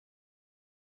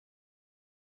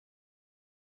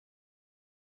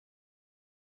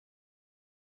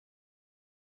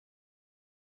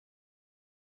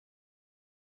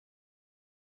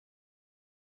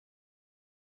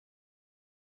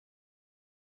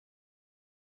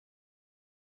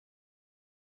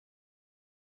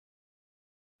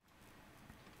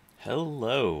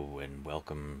Hello and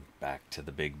welcome back to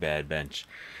the Big Bad Bench.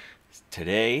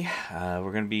 Today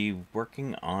we're going to be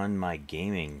working on my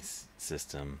gaming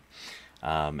system,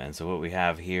 and so what we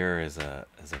have here is a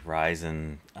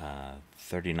Ryzen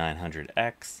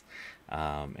 3900X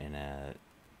and a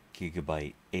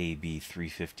Gigabyte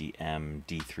AB350M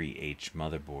D3H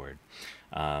motherboard.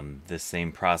 This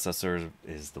same processor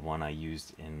is the one I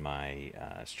used in my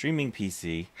streaming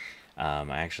PC.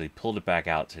 I actually pulled it back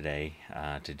out today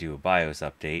to do a BIOS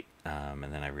update, and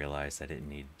then I realized I didn't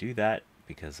need to do that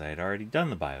because I had already done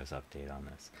the BIOS update on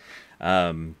this.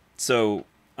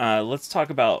 Let's talk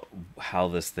about how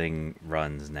this thing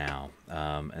runs now.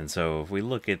 And so if we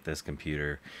look at this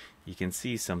computer, you can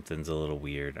see something's a little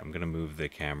weird. I'm going to move the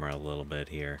camera a little bit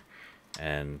here.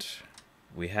 And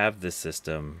we have this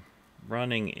system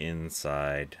running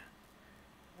inside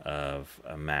of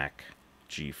a Mac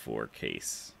G4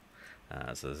 case.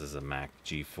 So this is a Mac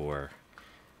G4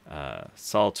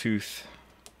 Sawtooth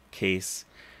case.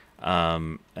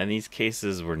 And these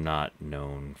cases were not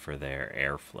known for their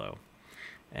airflow.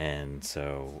 And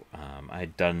so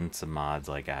I'd done some mods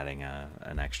like adding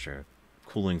an extra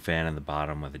cooling fan in the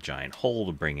bottom with a giant hole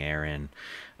to bring air in.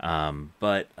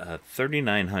 But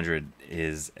 3900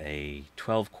 is a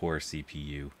 12-core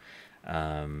CPU.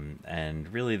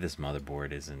 And really this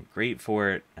motherboard isn't great for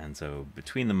it, and so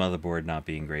between the motherboard not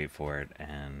being great for it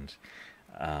and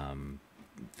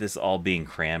this all being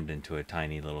crammed into a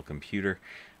tiny little computer,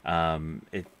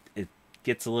 it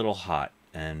gets a little hot,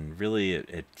 and really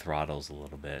it throttles a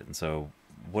little bit. And so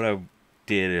what I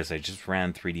did is I just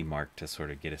ran 3D Mark to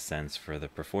sort of get a sense for the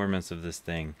performance of this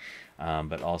thing,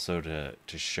 but also to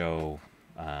show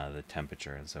the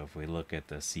temperature. And so if we look at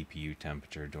the CPU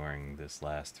temperature during this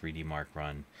last 3D Mark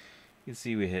run, you can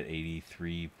see we hit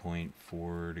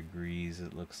 83.4 degrees,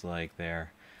 it looks like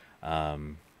there.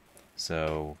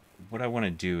 So what I want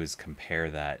to do is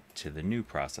compare that to the new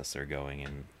processor going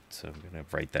in. So I'm going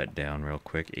to write that down real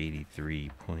quick,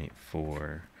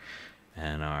 83.4.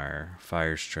 And our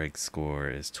Firestrike score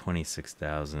is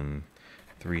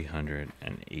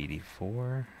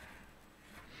 26,384.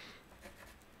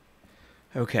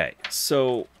 Okay,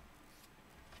 so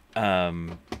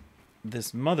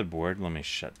this motherboard, let me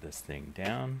shut this thing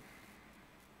down.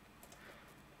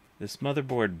 This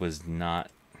motherboard was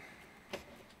not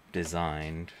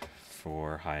designed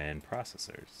for high-end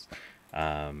processors.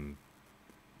 And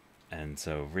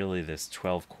so really this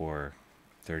 12-core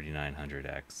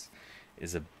 3900X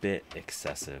is a bit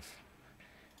excessive.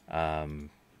 But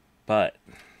I'm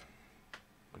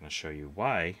going to show you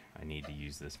why I need to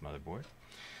use this motherboard.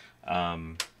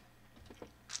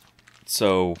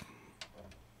 So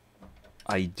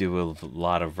I do a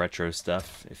lot of retro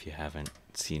stuff if you haven't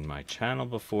seen my channel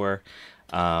before.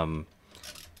 And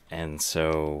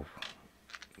so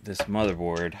this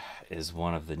motherboard is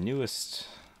one of the newest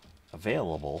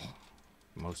available,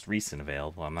 most recent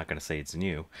available. I'm not going to say it's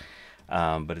new,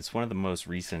 but it's one of the most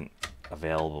recent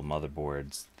available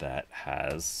motherboards that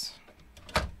has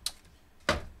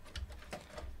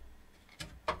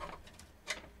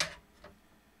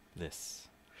this,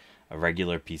 a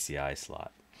regular PCI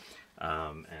slot.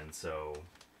 And so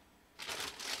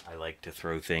I like to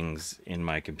throw things in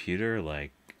my computer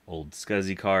like old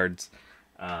SCSI cards,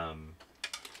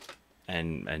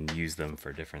 and use them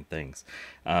for different things.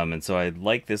 And so I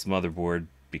like this motherboard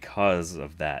because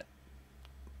of that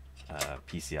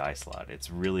PCI slot. It's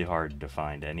really hard to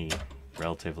find any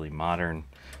relatively modern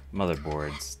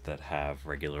motherboards that have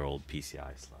regular old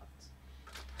PCI slots.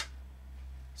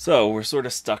 So we're sort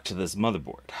of stuck to this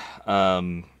motherboard.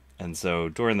 And so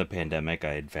during the pandemic,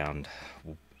 I had found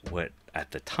what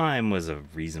at the time was a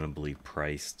reasonably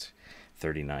priced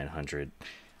 3900.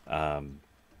 During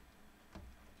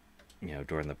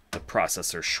the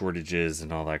processor shortages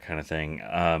and all that kind of thing.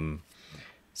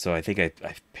 So I think I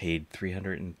paid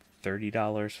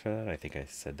 $330 for that. I think I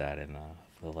said that in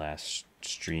the last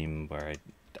stream where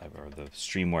the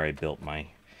stream where I built my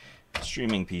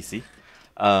streaming PC.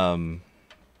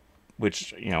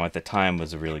 Which, at the time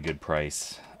was a really good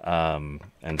price. And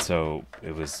so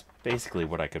it was basically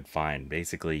what I could find.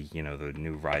 Basically, the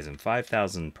new Ryzen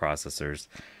 5000 processors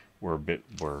were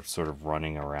sort of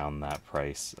running around that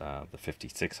price. The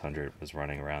 5600 was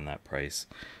running around that price.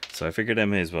 So I figured I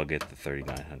may as well get the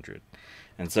 3900.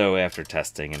 And so after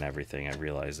testing and everything, I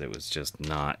realized it was just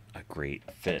not a great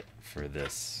fit for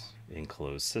this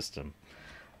enclosed system.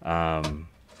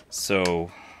 So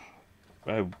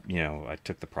I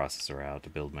took the processor out to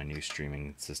build my new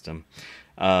streaming system.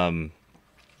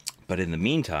 But in the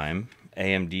meantime,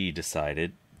 AMD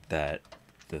decided that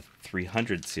the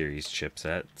 300 series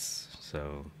chipsets,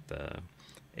 so the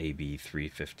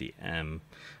AB350M.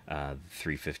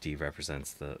 350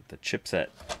 represents the chipset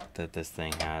that this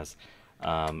thing has.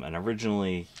 And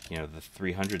originally, the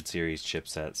 300 series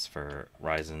chipsets for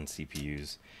Ryzen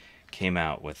CPUs came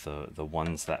out with the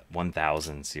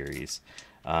 1000 series.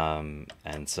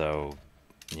 And so,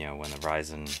 when the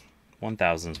Ryzen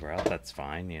 1000s were out, that's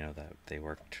fine, that they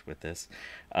worked with this.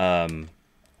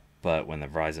 But when the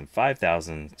Ryzen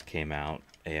 5000 came out,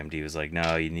 AMD was like,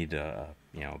 no, you need a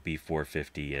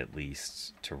B450 at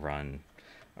least to run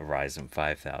a Ryzen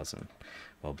 5000.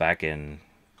 Well, back in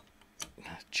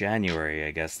January, I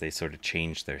guess they sort of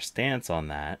changed their stance on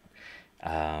that,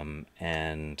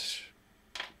 and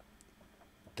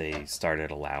they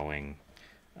started allowing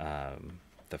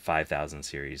the 5000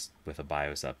 series with a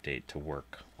BIOS update to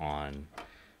work on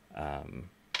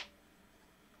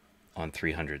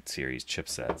 300 series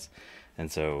chipsets.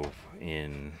 And so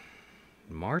in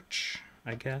March,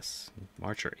 I guess,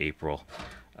 March or April,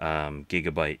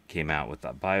 Gigabyte came out with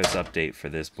a BIOS update for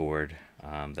this board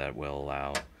that will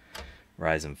allow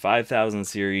Ryzen 5000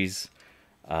 series.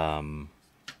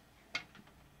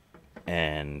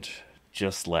 And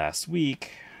just last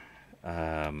week,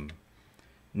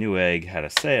 Newegg had a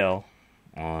sale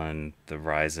on the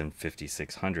Ryzen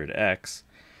 5600X,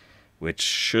 which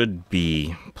should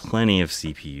be plenty of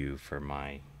CPU for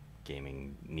my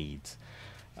gaming needs.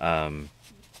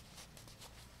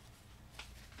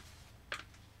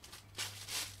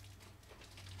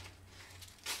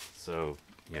 So,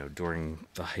 during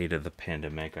the height of the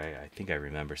pandemic, I think I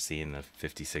remember seeing the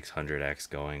 5600X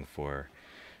going for,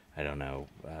 I don't know,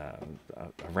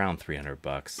 around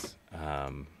 $300,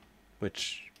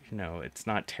 which, it's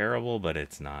not terrible, but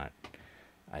it's not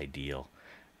ideal.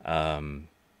 And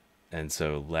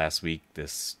so last week,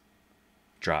 this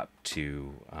dropped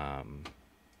to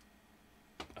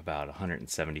about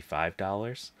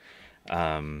 $175.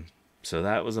 So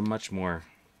that was a much more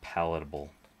palatable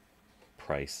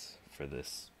price for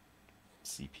this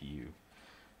CPU.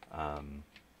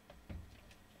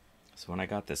 So when I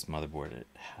got this motherboard, it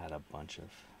had a bunch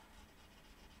of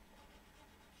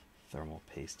thermal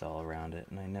paste all around it,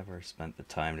 and I never spent the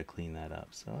time to clean that up.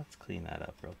 So let's clean that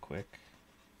up real quick.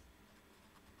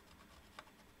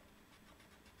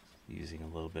 Using a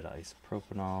little bit of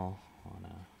isopropanol on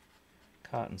a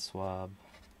cotton swab.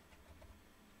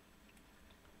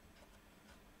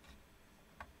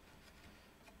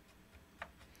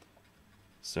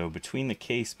 So between the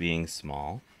case being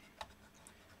small,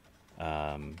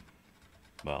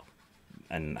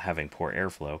 and having poor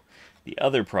airflow, the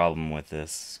other problem with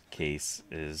this case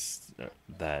is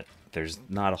that there's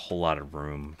not a whole lot of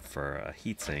room for a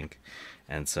heatsink,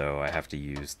 and so I have to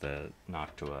use the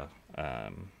Noctua, I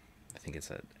think it's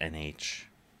an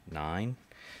NH9,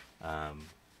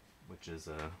 which is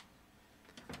a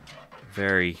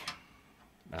very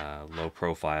low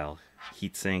profile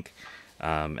heatsink.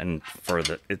 And for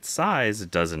its size, it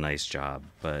does a nice job,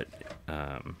 but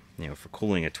for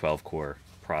cooling a 12-core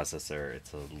processor,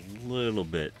 it's a little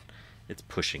bit, it's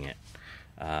pushing it,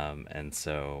 and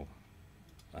so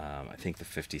I think the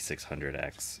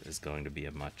 5600X is going to be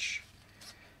a much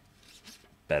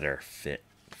better fit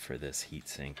for this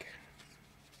heatsink.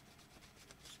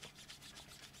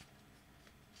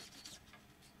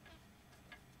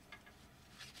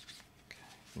 Okay,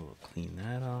 we'll clean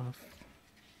that off.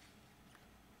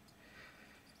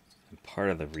 And part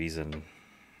of the reason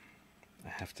I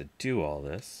have to do all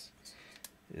this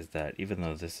is that even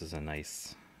though this is a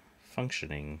nice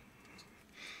functioning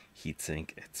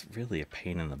heatsink, it's really a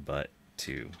pain in the butt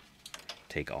to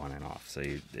take on and off. So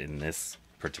in this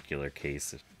particular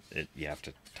case, you have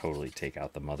to totally take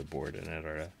out the motherboard in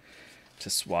order to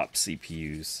swap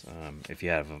CPUs. If you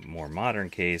have a more modern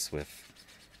case with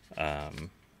a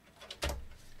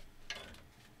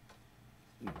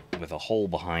hole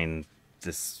behind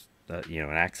this, an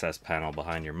access panel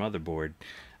behind your motherboard,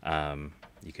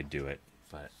 you could do it,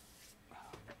 but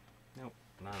nope,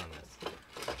 not on this.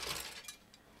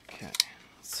 Okay,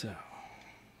 so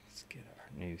let's get our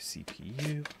new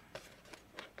CPU.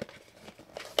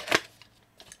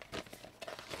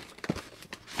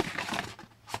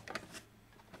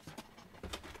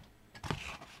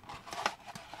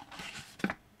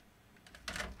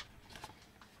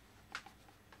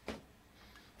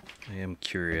 I am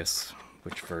curious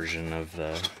which version of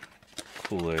the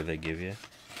cooler they give you.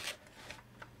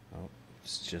 Oh,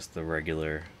 it's just the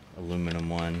regular aluminum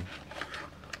one,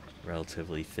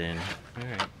 relatively thin.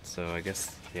 Alright, so I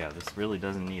guess, yeah, this really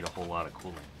doesn't need a whole lot of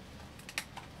cooling.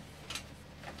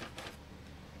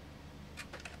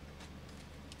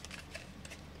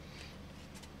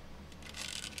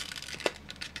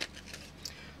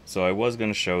 So I was going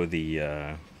to show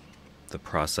the the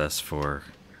process for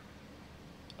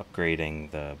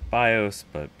upgrading the BIOS,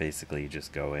 but basically you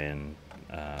just go in,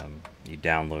 you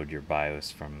download your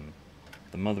BIOS from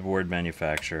the motherboard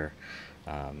manufacturer.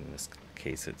 In this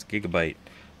case, it's Gigabyte,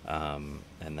 and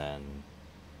then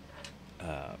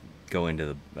go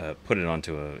into the put it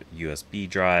onto a USB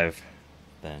drive,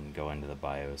 then go into the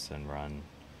BIOS and run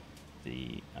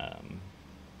the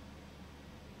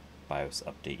BIOS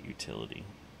update utility.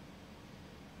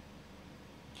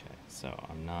 Okay, so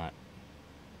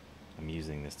I'm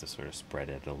using this to sort of spread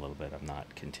it a little bit. I'm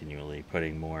not continually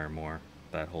putting more and more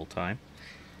that whole time.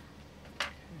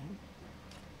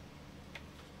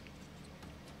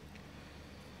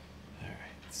 Alright,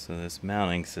 so this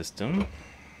mounting system,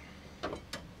 put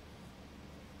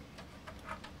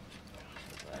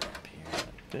that up here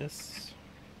like this.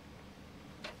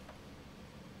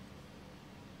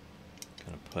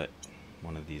 Gonna put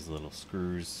one of these little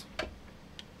screws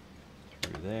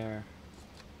through there.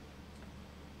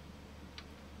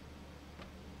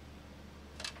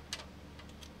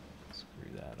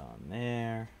 Screw that on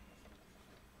there.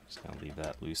 Just gonna leave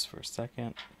that loose for a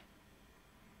second.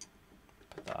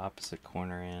 Put the opposite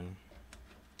corner in.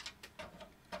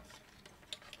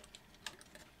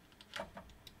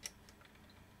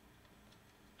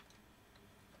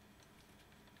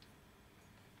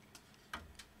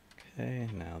 Okay,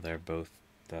 now they're both,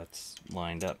 that's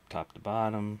lined up top to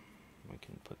bottom. We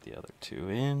can put the other two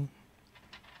in.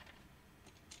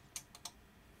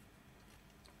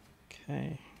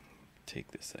 Okay,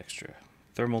 take this extra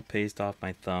thermal paste off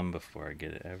my thumb before I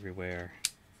get it everywhere.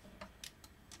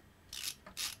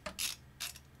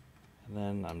 And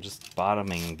then I'm just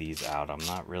bottoming these out. I'm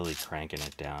not really cranking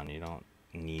it down. You don't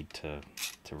need to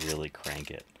really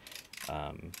crank it.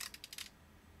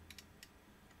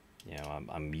 You know,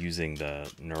 I'm using the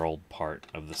knurled part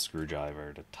of the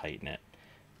screwdriver to tighten it.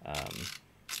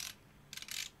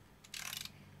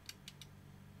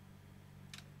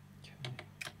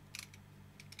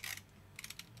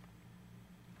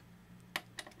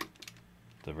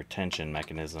 The retention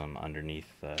mechanism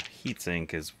underneath the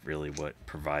heatsink is really what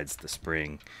provides the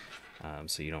spring,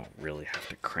 so you don't really have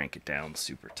to crank it down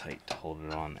super tight to hold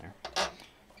it on there.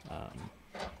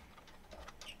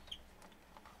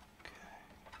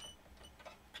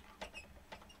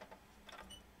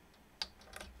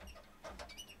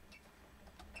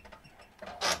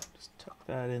 Just tuck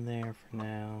that in there for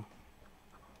now.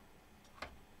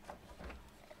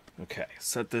 Okay,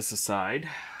 set this aside.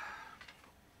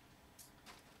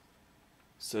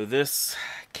 So this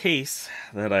case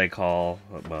that I call,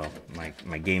 well,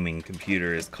 my gaming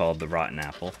computer is called the Rotten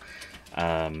Apple.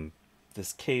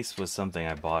 This case was something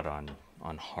I bought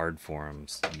on hard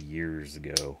forums years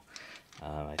ago.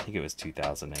 I think it was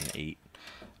 2008.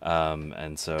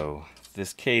 And so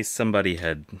this case, somebody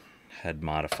had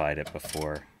modified it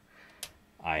before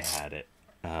I had it.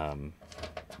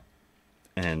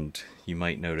 And you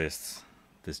might notice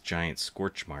this giant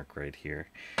scorch mark right here.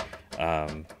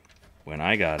 When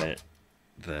I got it,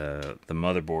 the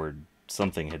motherboard,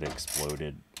 something had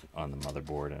exploded on the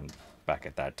motherboard, and back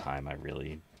at that time I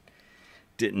really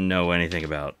didn't know anything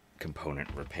about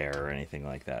component repair or anything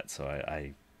like that, so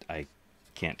I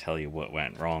can't tell you what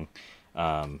went wrong,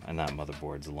 and that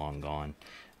motherboard's long gone.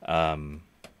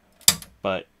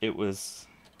 But it was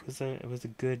a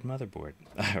good motherboard,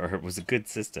 or it was a good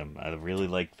system. I really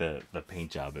liked the paint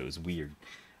job. It was weird.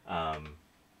 The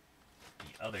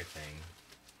other thing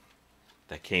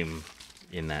that came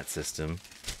in that system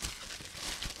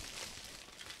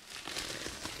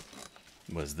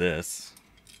was this,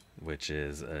 which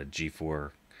is a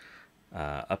G4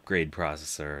 upgrade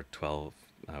processor,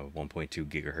 1.2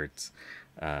 gigahertz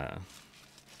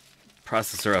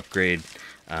processor upgrade.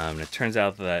 And it turns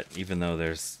out that even though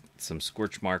there's some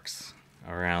scorch marks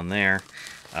around there,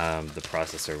 the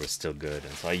processor was still good,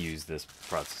 and so I used this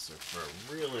processor for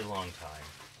a really long time,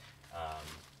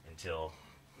 until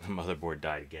the motherboard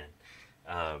died again.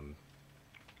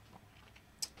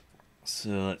 So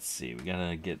let's see, we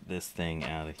gotta get this thing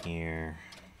out of here.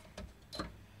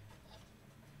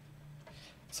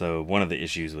 So one of the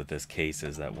issues with this case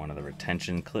is that one of the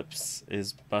retention clips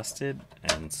is busted,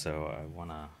 and so I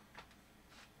want to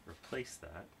replace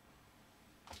that.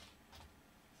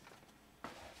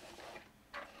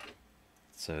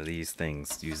 So these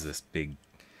things use this big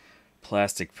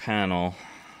plastic panel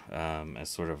as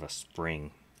sort of a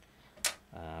spring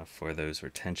for those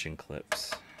retention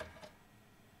clips.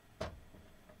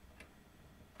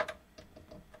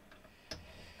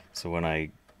 So when I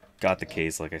got the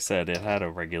case, like I said, it had a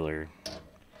regular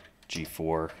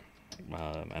G4,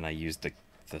 and I used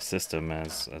the system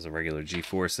as a regular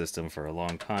G4 system for a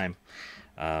long time.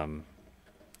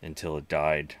 until it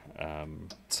died.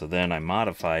 So then I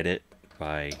modified it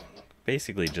by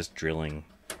basically just drilling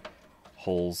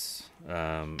holes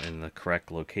in the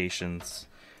correct locations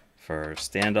for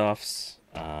standoffs.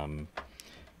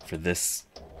 For this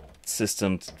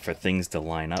system, for things to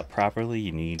line up properly,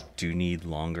 you do need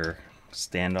longer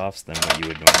standoffs than what you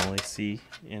would normally see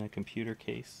in a computer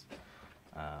case.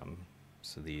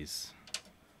 So these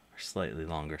are slightly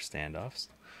longer standoffs.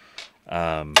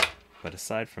 But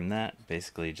aside from that,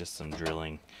 basically just some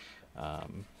drilling,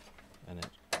 and it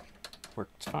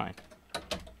worked fine.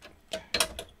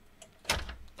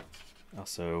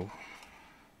 Also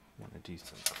want to do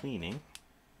some cleaning.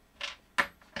 I'm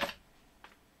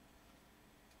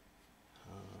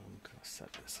going to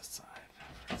set this aside.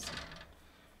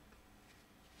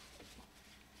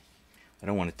 I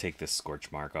don't want to take this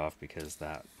scorch mark off because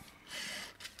that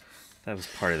was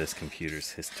part of this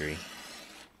computer's history.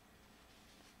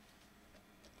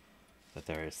 But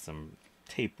there is some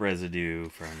tape residue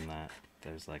from that.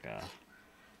 There's like a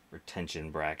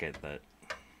retention bracket that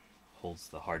holds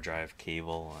the hard drive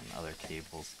cable and other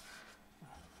cables.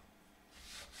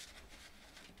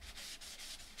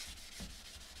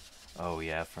 Oh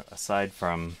yeah, aside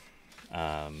from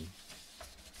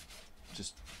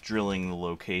just drilling the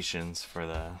locations for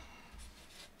the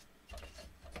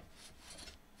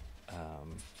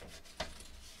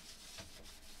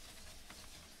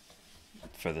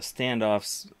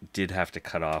standoffs, did have to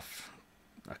cut off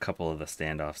a couple of the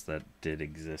standoffs that did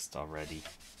exist already.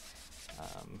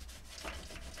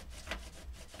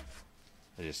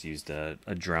 I just used a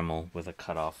Dremel with a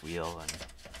cutoff wheel and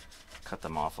cut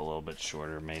them off a little bit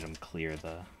shorter, made them clear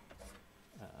the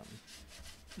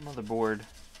motherboard.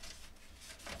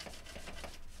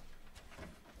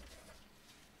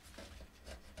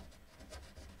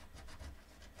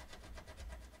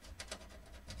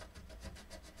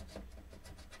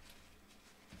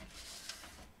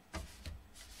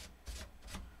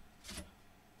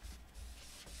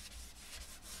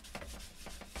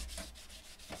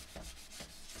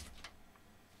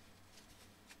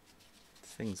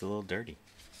 This thing's a little dirty.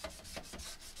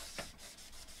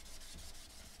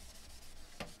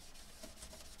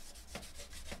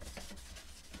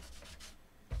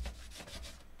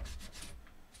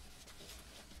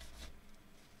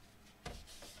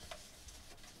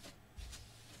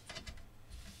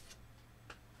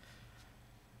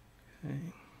 Okay. I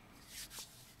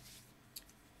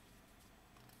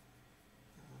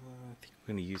think I'm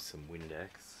going to use some Windex.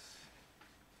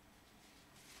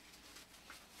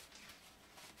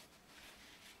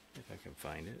 If I can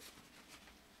find it.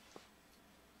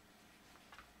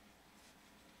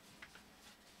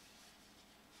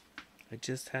 I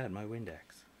just had my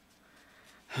Windex.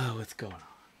 Oh, what's going on?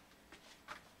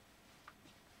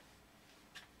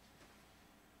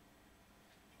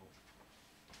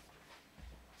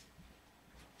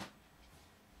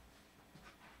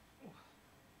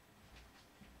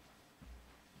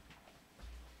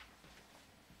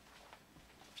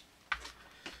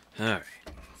 Alright,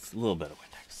 it's a little bit of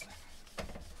Windex there.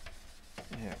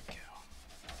 There we go.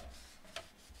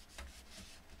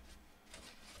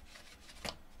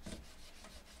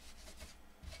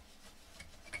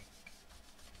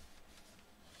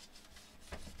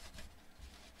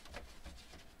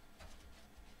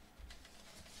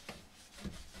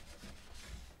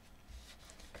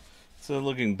 So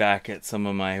looking back at some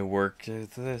of my work,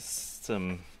 there's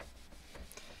some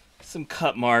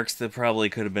cut marks that probably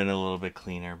could have been a little bit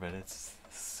cleaner, but its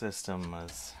system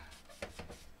was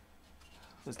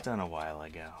done a while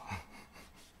ago. I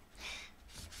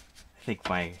think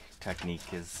my technique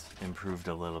has improved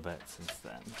a little bit since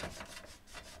then.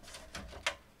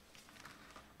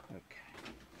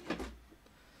 Okay,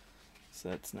 so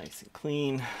that's nice and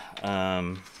clean. What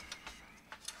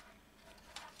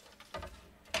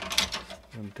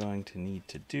I'm going to need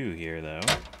to do here, though,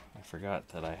 I forgot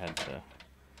that I had to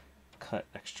cut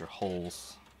extra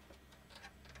holes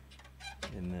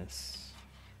in this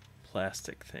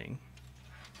plastic thing.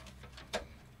 So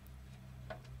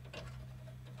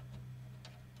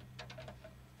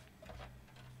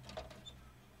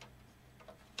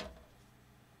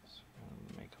I'm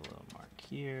gonna make a little mark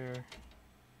here,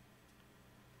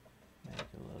 make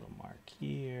a little mark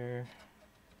here.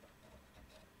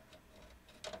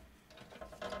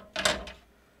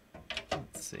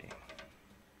 Let's see.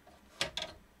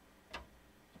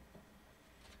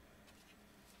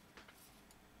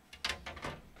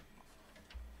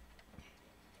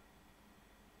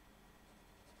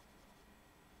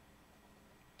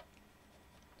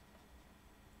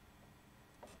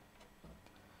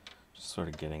 Just sort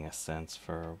of getting a sense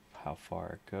for how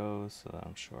far it goes so that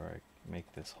I'm sure I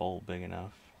make this hole big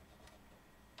enough.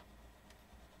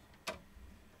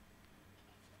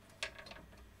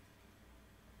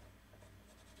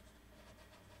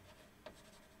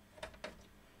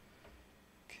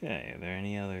 Okay, are there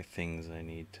any other things I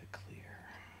need to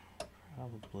clear?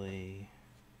 Probably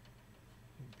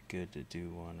good to do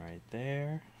one right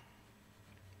there.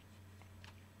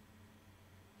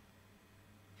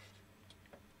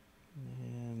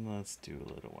 And let's do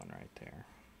a little one right there.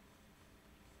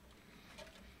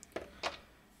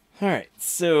 Alright,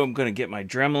 so I'm going to get my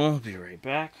Dremel. Be right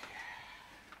back.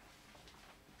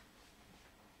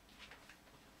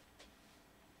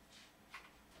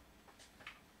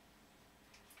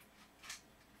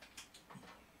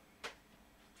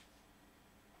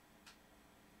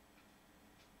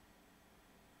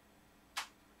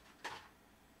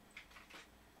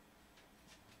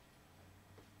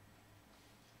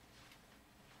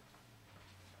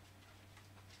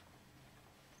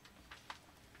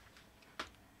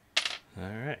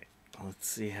 Alright, let's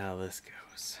see how this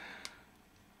goes.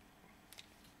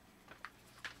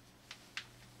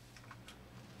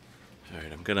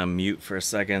 Alright, I'm gonna mute for a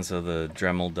second so the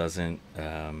Dremel doesn't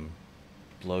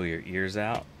blow your ears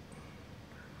out.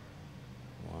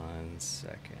 1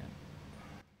 second.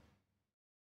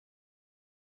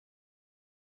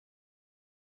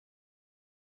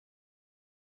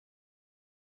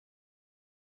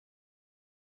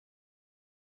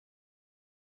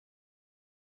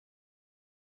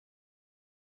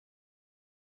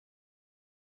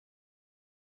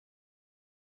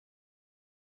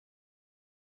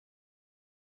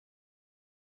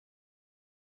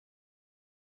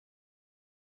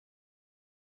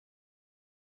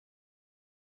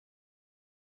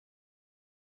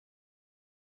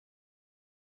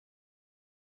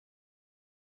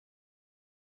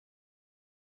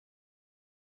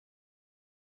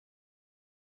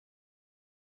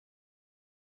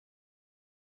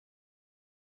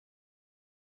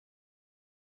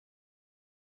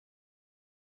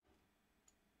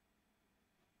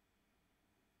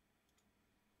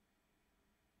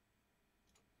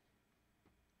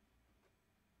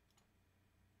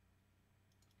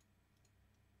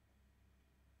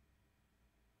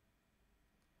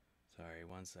 Sorry,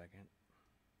 1 second.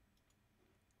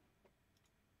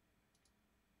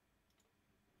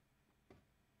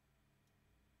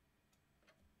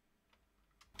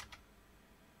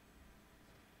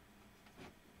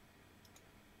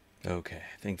 Okay,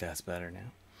 I think that's better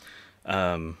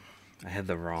now. I had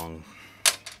the wrong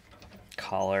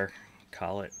collet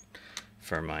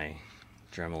for my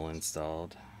Dremel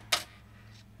installed,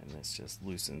 and this just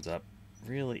loosens up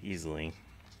really easily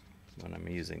when I'm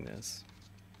using this.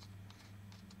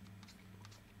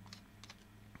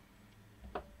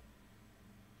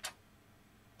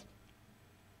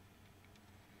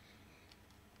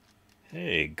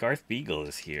 Hey, Garth Beagle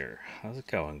is here. How's it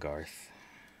going, Garth?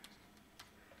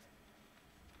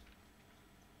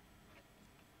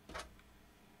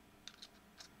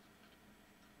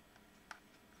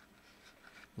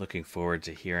 Looking forward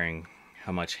to hearing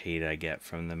how much hate I get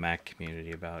from the Mac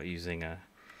community about using a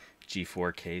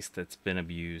G4 case that's been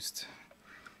abused.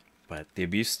 But the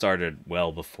abuse started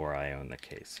well before I owned the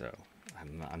case, so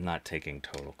I'm not taking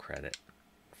total credit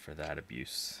for that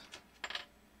abuse.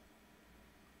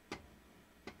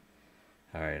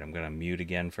 Alright, I'm going to mute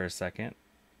again for a second.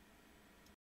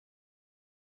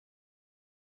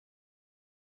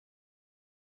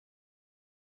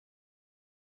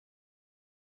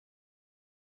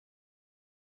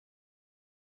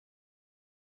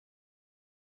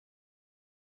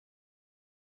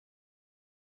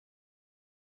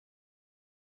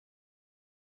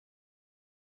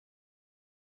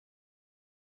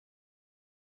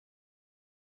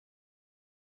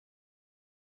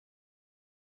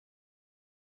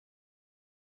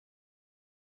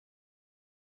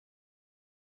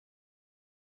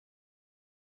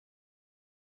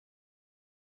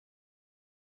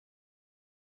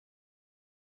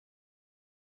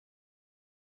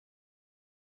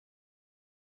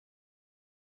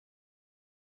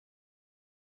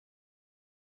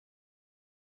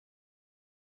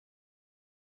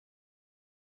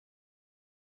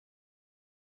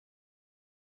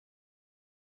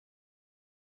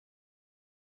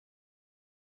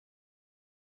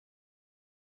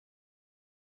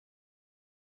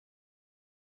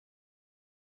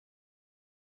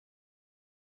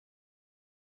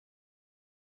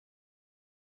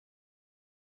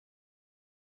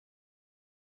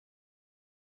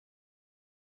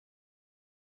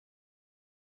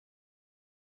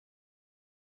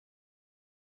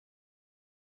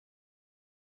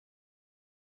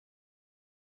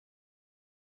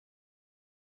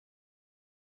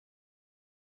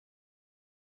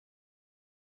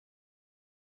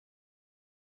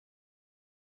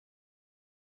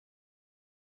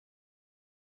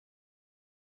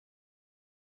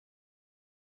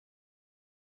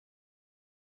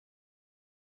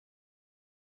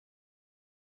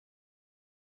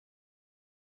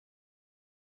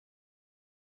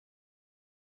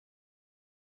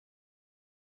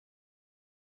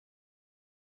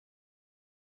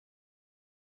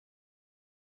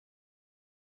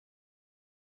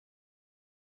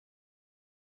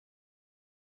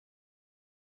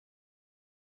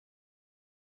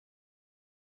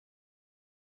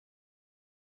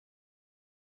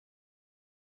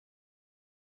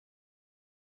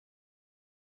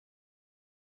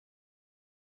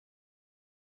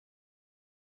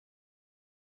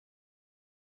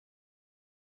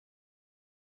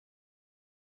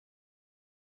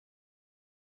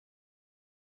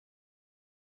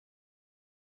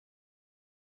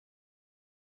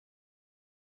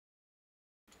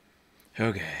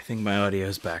 Okay, I think my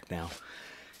audio's back now.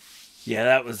 Yeah,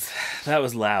 that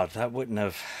was loud. That wouldn't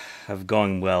have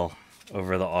gone well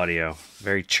over the audio.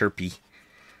 Very chirpy.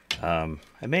 I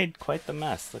made quite the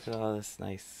mess. Look at all this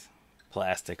nice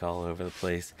plastic all over the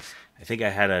place. I think I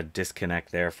had a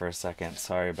disconnect there for a second.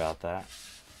 Sorry about that.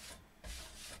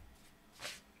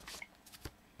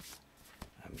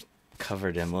 I'm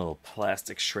covered in little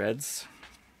plastic shreds.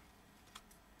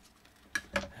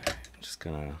 All right, I'm just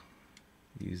gonna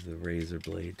use the razor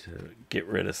blade to get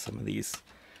rid of some of these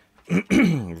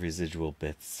residual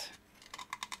bits.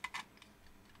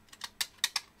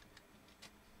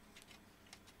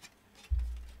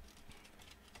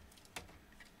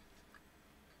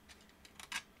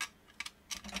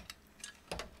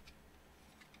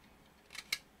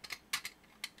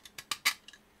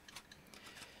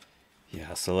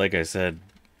 Yeah, so like I said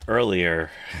earlier,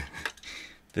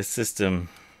 this system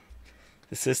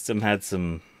had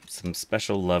some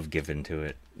special love given to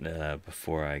it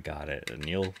before I got it,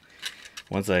 and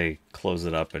once I close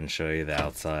it up and show you the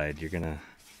outside, you're gonna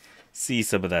see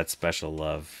some of that special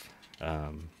love.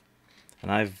 And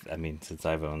I mean, since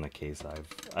I've owned the case,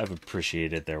 I've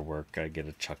appreciated their work. I get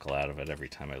a chuckle out of it every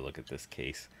time I look at this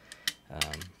case.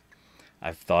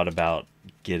 I've thought about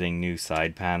getting new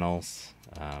side panels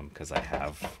because I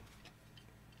have,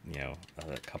 a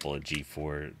couple of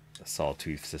G4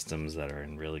 Sawtooth systems that are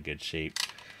in really good shape.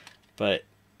 But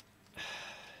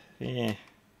yeah,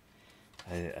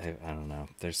 I don't know.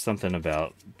 There's something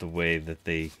about the way that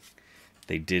they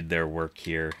did their work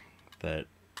here that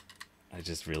I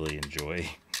just really enjoy.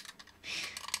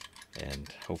 And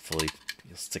hopefully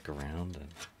you'll stick around and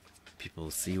people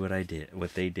will see what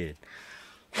they did.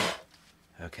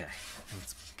 Okay,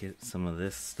 let's get some of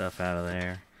this stuff out of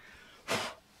there.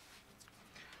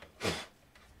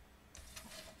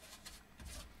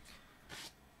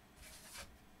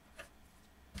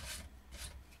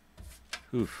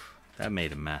 Oof, that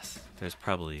made a mess. There's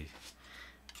probably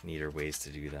neater ways to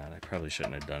do that. I probably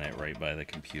shouldn't have done it right by the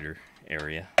computer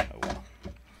area. Oh well.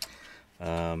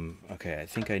 Okay, I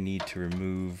think I need to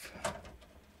remove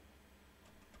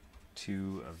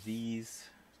 2 of these.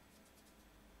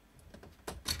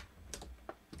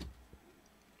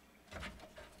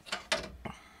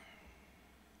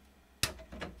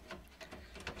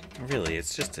 Really,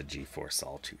 it's just a G4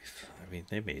 Sawtooth. I mean,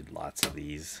 they made lots of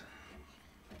these.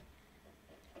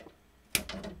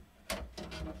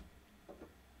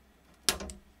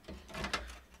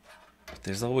 But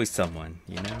there's always someone,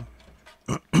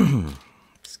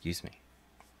 Excuse me.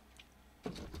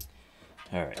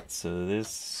 Alright, so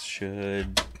this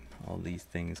should... all these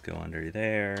things go under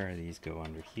there. These go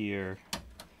under here.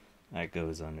 That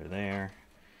goes under there.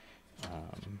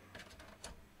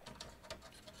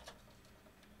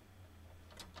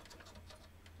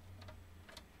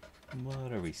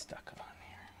 What are we stuck on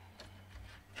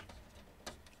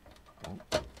here?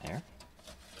 Oh, there.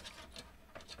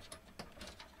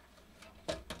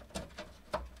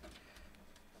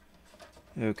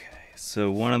 Okay,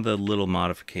 so one of the little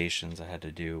modifications I had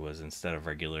to do was, instead of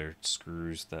regular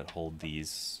screws that hold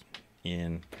these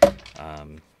in,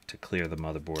 to clear the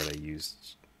motherboard, I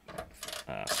used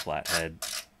flathead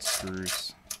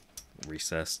screws,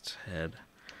 recessed head.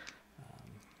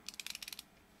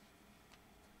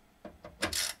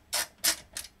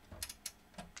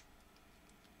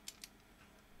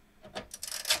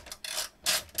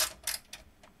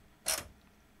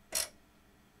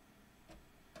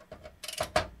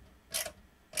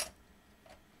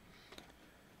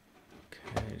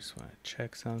 I just want to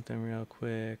check something real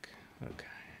quick. Okay.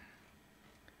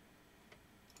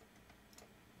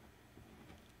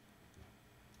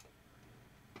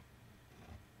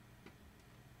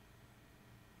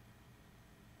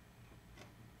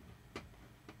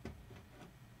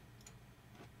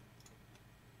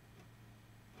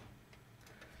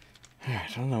 I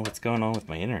don't know what's going on with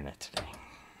my internet today.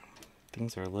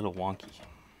 Things are a little wonky.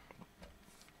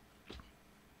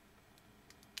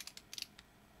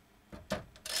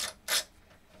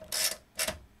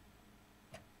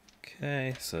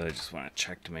 Okay, so I just want to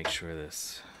check to make sure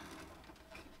this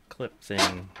clip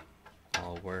thing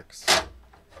all works.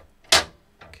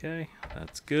 Okay,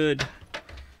 that's good. I'm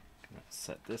gonna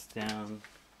set this down.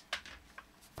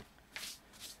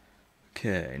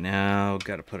 Okay, now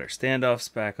got to put our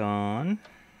standoffs back on.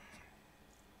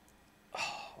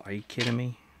 Oh, are you kidding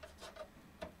me?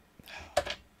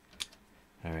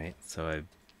 Alright, so I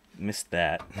missed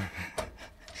that.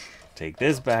 Take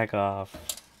this back off.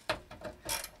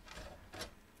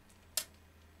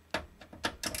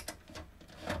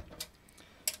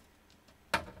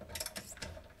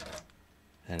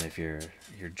 And if you're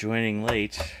joining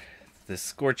late, this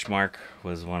scorch mark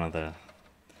was one of the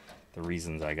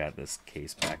reasons I got this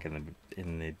case back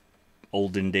in the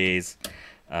olden days.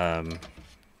 The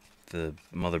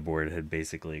motherboard had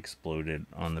basically exploded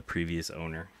on the previous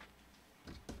owner.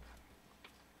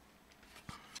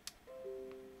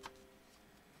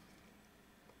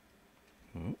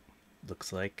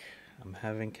 Looks like I'm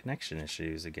having connection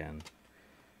issues again.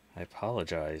 I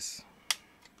apologize.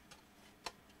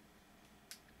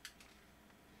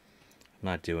 I'm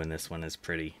not doing this one as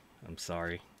pretty. I'm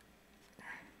sorry.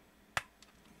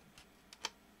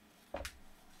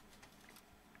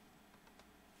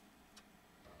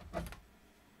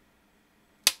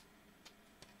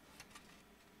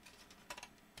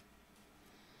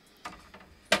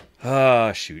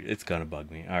 Oh, shoot. It's gonna bug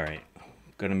me. All right.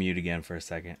 Gonna mute again for a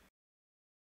second.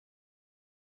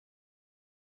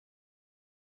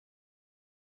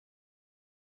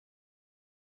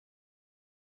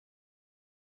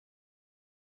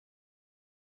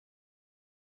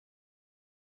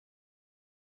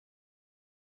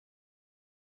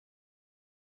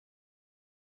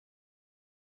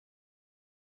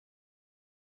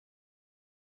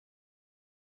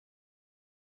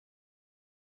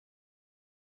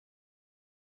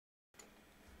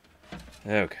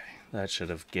 Okay, that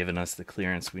should have given us the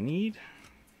clearance we need.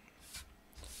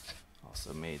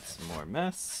 Also made some more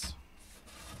mess.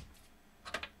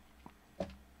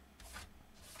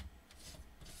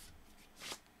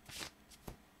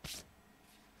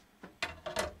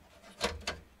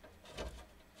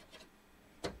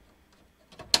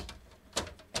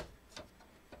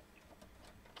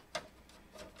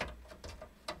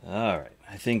 All right,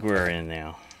 I think we're in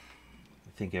now.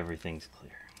 I think everything's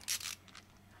clear.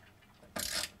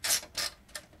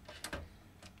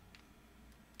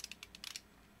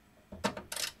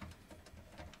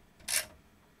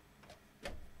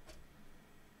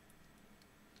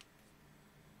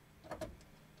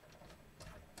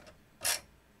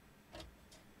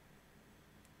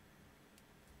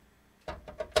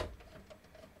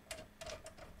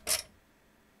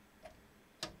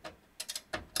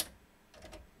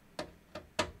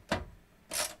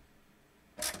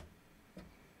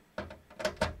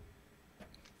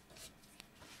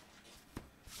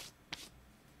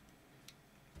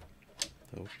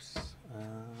 Oops. How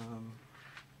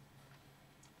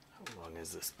long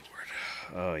is this board?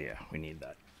 Oh yeah, we need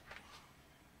that.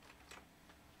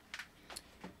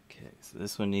 Okay, so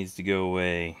this one needs to go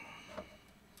away.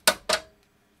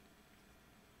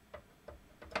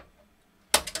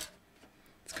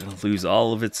 It's gonna lose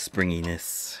all of its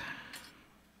springiness.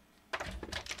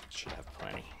 Should have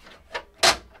plenty.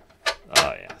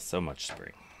 Oh yeah, so much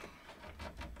spring.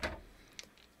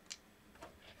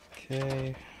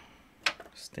 Okay.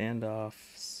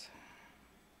 Standoffs.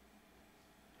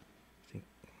 I think,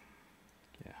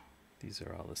 yeah, these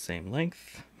are all the same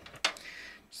length.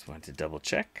 Just wanted to double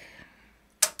check.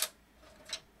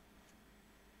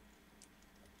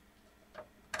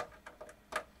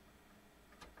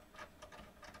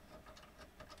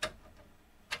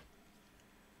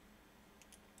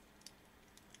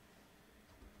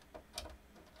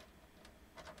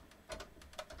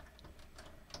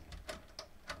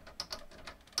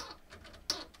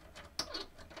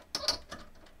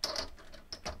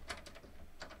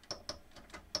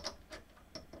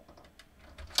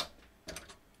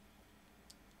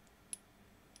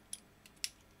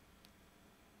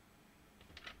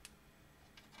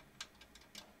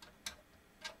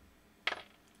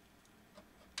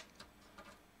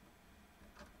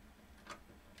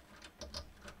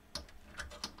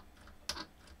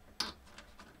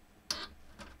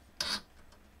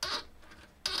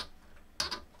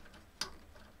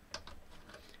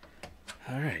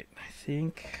 All right, I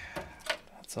think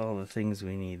that's all the things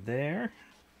we need there.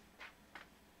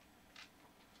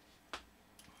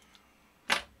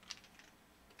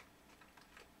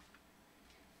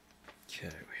 Okay,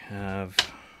 we have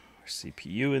our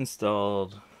CPU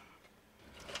installed.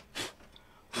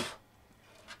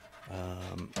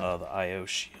 Oh, the I/O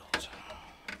shield.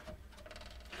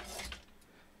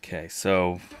 Okay,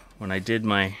 so when I did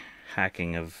my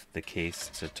hacking of the case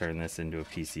to turn this into a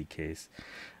PC case,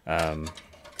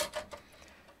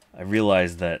 I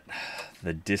realized that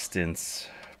the distance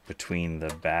between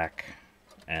the back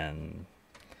and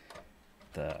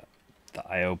the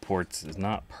I/O ports is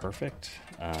not perfect.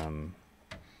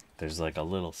 There's like a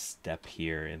little step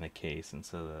here in the case, and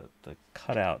so the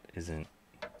cutout isn't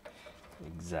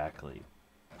exactly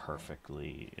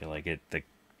perfectly like it.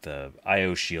 The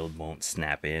I/O shield won't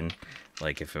snap in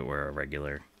like if it were a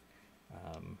regular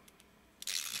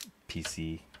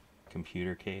PC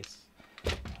computer case,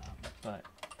 but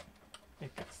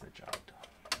it gets the job done.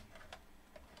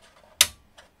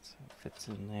 fits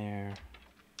in there.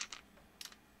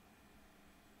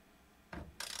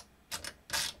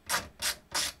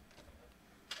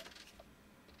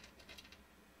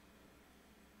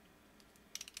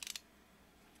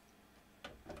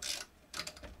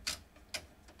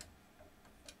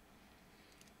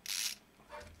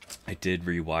 I did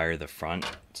rewire the front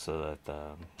so that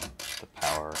the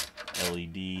power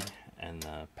LED and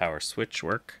the power switch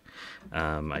work.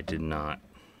 I did not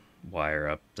wire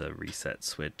up the reset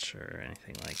switch or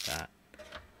anything like that.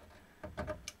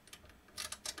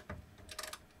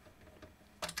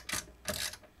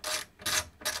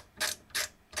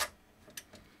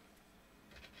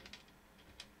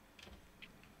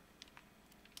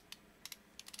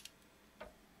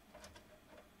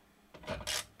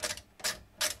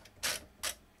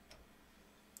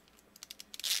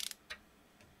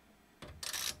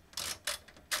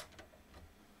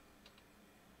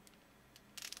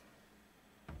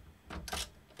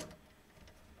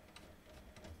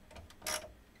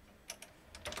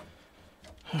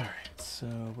 Alright, so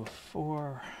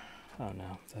before... oh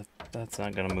no, that's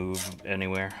not gonna move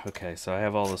anywhere. Okay, so I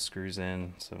have all the screws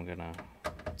in, so I'm gonna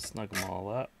snug them all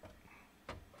up.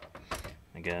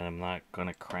 Again, I'm not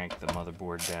gonna crank the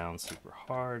motherboard down super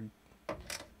hard.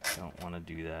 Don't want to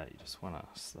do that, you just want to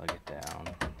slug it down.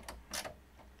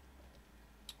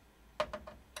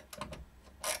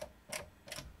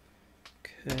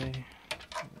 Okay,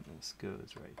 and this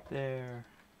goes right there.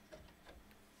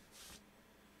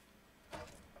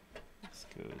 This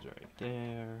goes right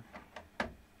there.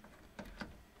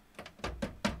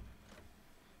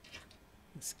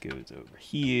 This goes over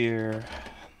here.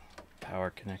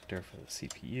 Power connector for the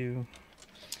CPU.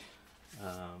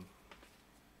 I'm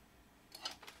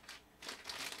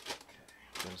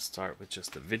going to start with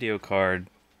just the video card.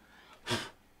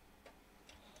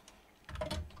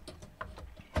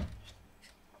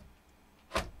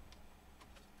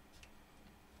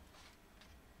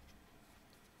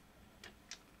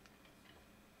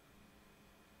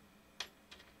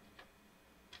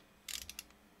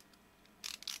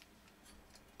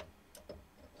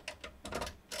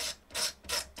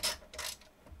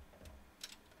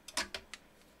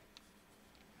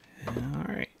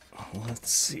 Alright, let's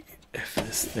see if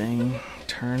this thing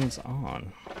turns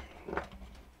on.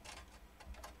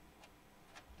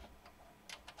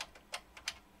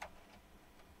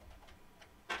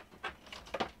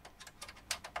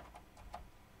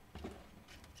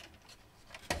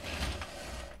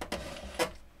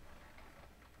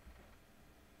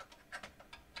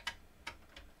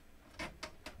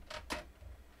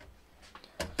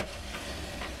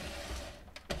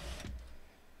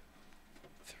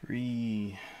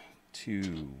 Three,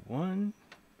 two, one.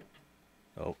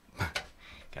 Oh,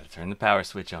 gotta turn the power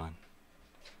switch on.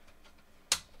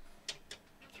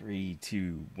 3,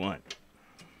 2, 1.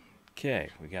 Okay,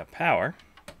 we got power.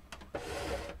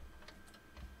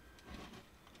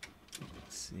 Let's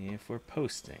see if we're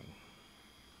posting.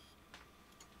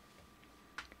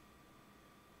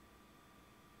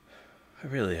 I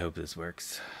really hope this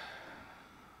works.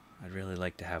 I'd really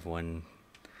like to have one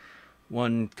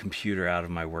computer out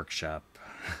of my workshop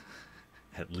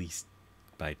at least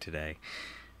by today.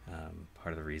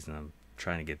 Part of the reason I'm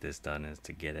trying to get this done is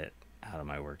to get it out of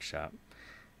my workshop.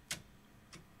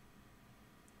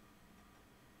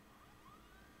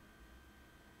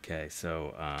 Okay,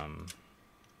 so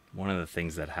one of the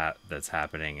things that's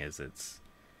happening is it's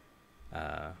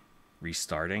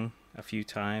restarting a few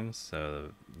times,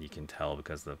 so you can tell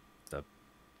because the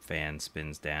fan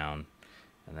spins down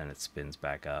and then it spins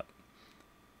back up.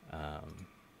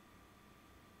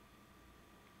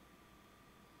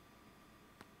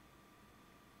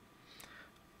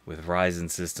 With Ryzen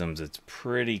systems, it's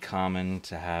pretty common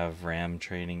to have RAM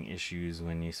training issues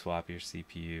when you swap your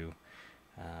CPU.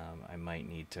 I might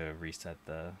need to reset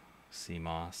the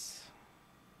CMOS.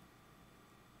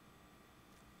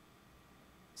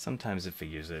 Sometimes it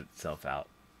figures itself out.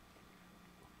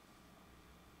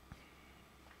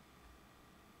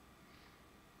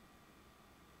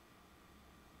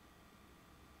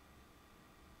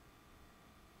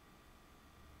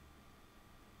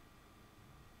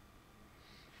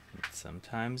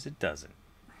 Sometimes it doesn't.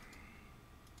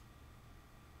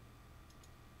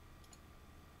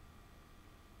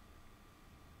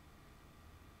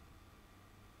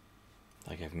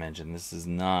 Like I've mentioned, this is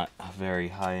not a very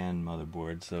high-end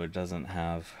motherboard, so it doesn't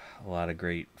have a lot of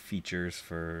great features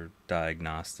for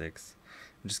diagnostics.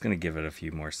 I'm just going to give it a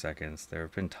few more seconds. There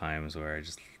have been times where I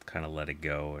just kind of let it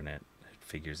go and it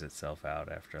figures itself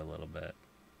out after a little bit.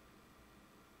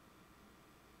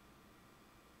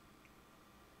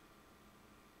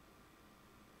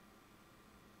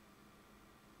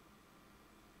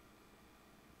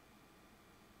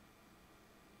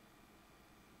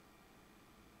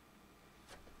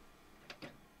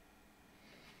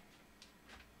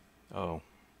 Oh,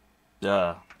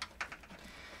 duh.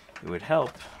 It would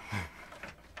help.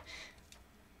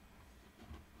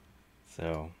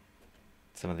 So,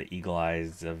 some of the eagle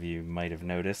eyes of you might have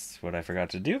noticed what I forgot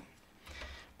to do.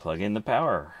 Plug in the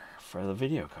power for the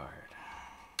video card.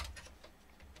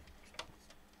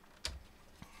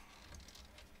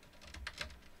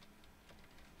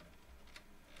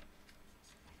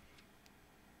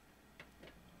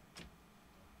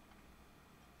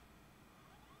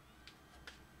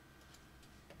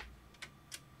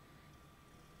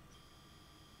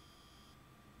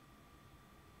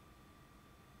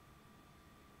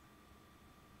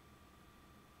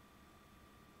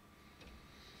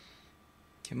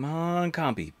 Come on,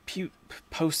 Compy,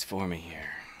 post for me here.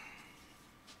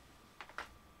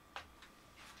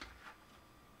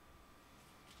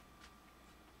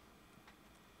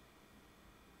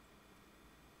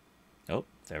 Oh,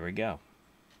 there we go.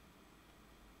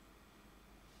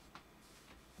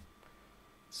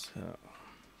 So,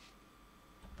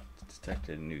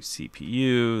 detected a new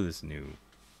CPU, this new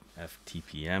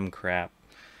FTPM crap.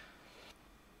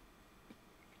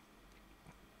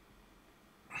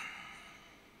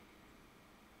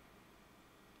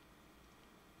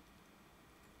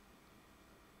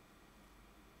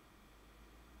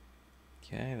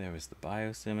 Okay, there was the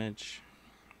BIOS image.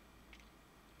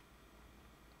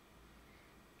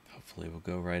 Hopefully we'll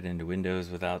go right into Windows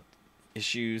without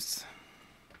issues.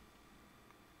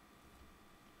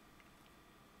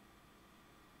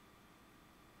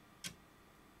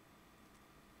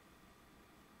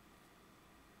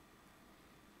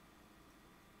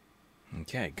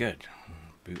 Okay, good.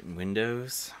 Booting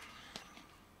Windows.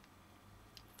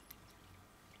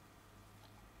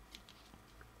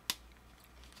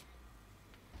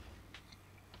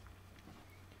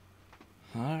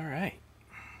 All right,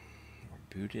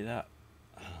 we're booted up.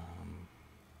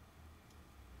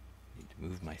 Need to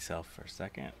move myself for a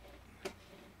second.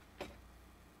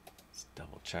 Let's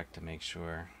double check to make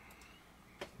sure.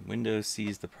 Windows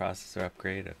sees the processor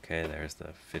upgrade. Okay, there's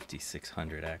the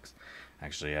 5600X.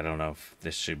 Actually, I don't know if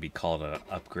this should be called an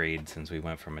upgrade since we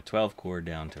went from a 12 core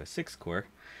down to a 6 core.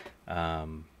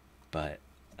 But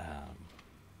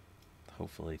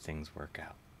hopefully things work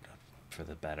out for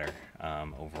the better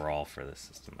overall for the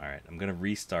system. All right, I'm going to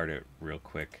restart it real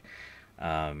quick.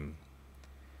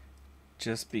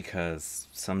 Just because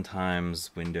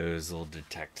sometimes Windows will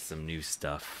detect some new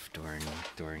stuff during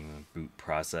the boot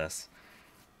process.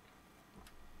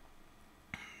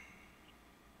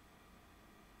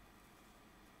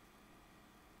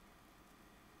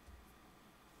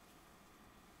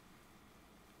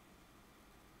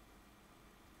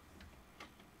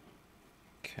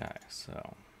 Okay,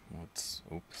 so let's,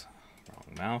 oops, wrong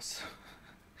mouse.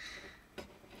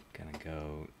 Gonna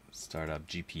go start up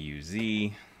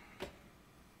GPU-Z.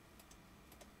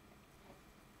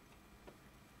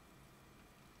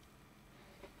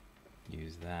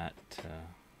 Use that to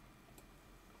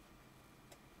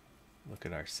look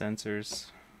at our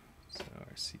sensors. So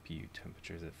our CPU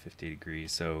temperature is at 50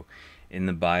 degrees. So in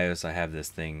the BIOS, I have this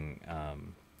thing,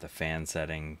 the fan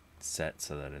setting set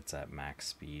so that it's at max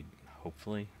speed.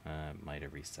 Hopefully, might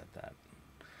have reset that.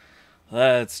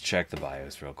 Let's check the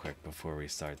BIOS real quick before we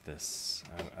start this.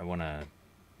 I want to,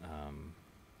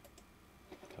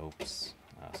 oops.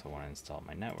 I also want to install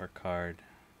my network card.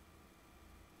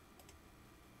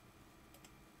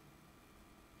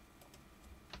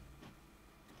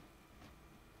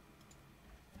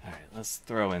 All right, let's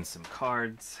throw in some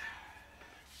cards.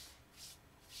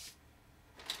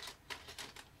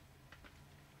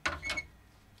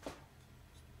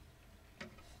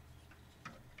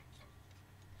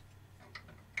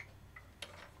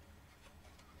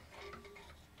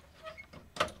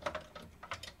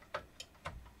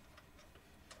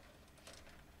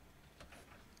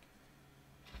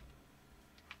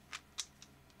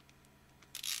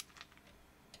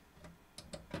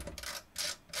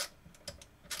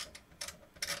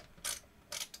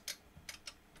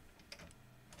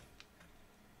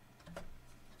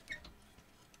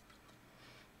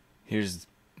 Here's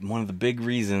one of the big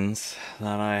reasons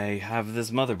that I have this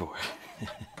motherboard.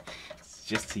 It's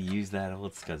just to use that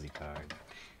old SCSI card.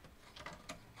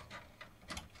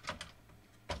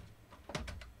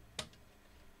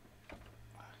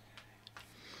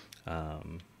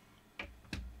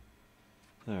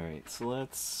 Alright, so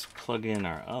let's plug in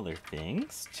our other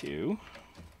things too.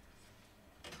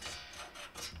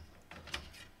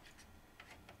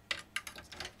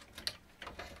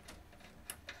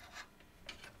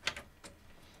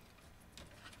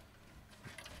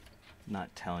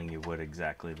 Not telling you what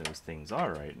exactly those things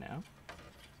are right now.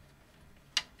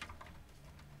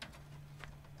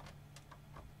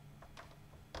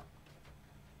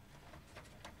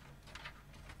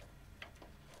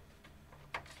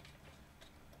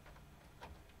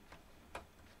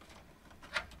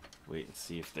 wait and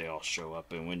see if they all show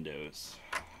up in Windows.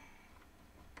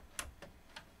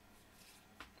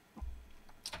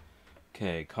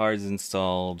 Okay, cards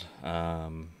installed.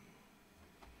 Gonna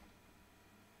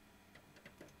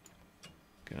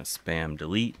spam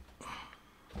delete.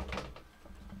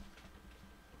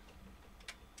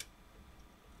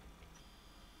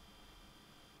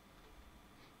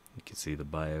 You can see the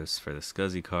BIOS for the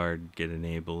SCSI card get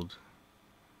enabled.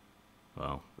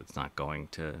 Well, it's not going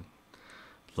to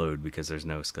load because there's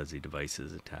no SCSI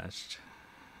devices attached,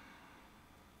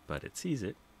 but it sees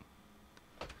it.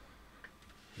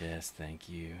 Yes, thank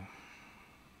you.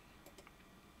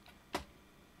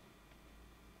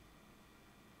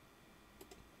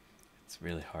 It's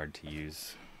really hard to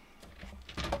use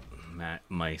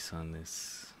mice on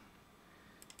this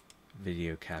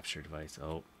video capture device.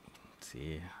 Oh, let's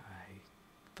see, I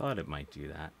thought it might do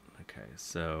that. Okay,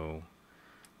 so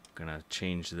I'm gonna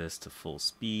change this to full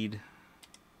speed,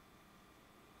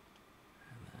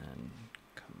 and then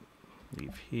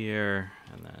leave here,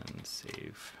 and then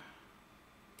save.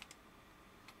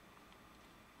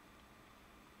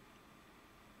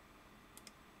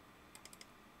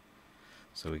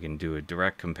 So we can do a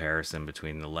direct comparison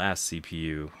between the last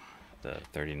CPU, the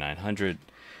 3900,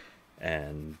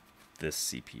 and this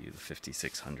CPU, the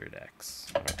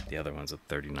 5600X. The other one's a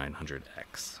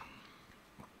 3900X.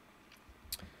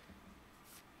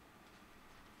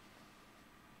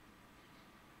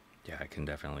 Yeah, I can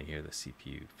definitely hear the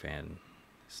CPU fan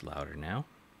is louder now.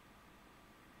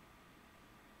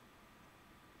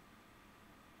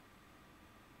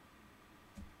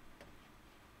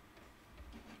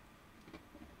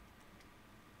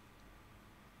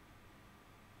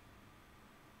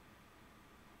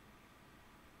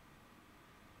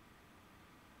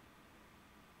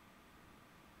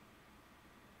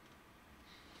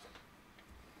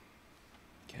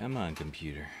 Come on,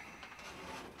 computer.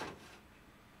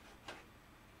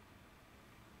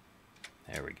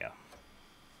 There we go.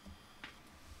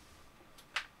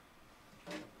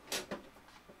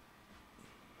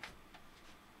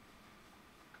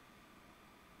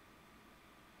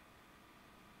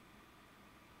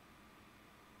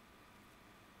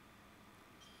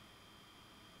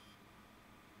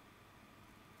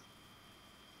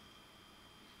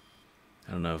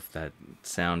 I don't know if that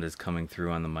sound is coming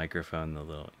through on the microphone, the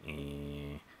little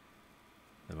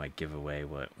that might give away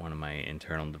what one of my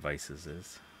internal devices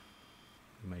is.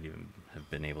 You might even have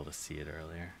been able to see it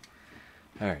earlier.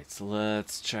 Alright, so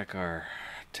let's check our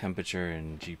temperature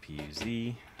in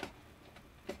GPU-Z.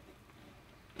 If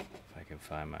I can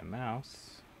find my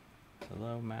mouse.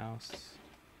 Hello, mouse.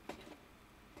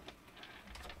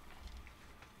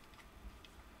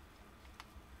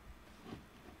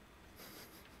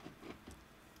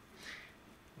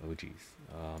 Oh geez,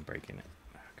 oh, I'm breaking it.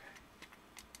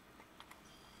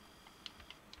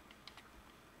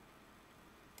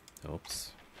 Okay.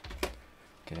 Oops.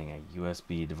 Getting a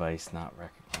USB device not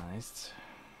recognized.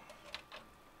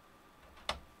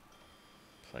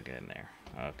 Plug it in there.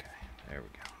 Okay, there we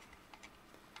go.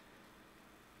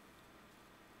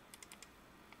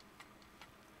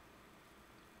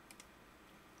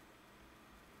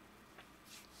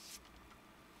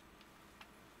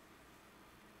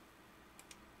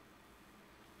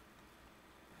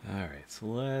 Alright, so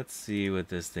let's see what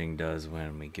this thing does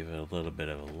when we give it a little bit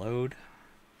of a load.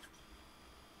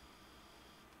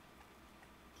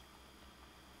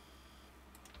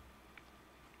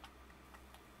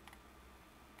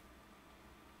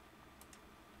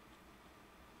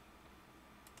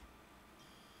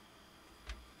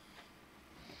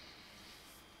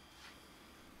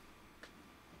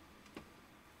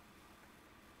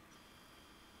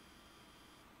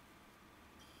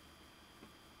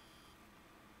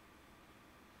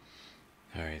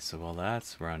 Alright, so while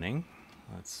that's running,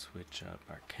 let's switch up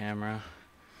our camera.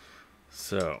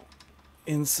 So,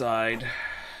 inside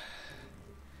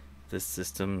this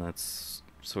system that's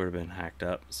sort of been hacked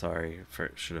up, sorry,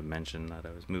 should have mentioned that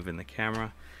I was moving the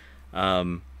camera.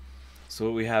 So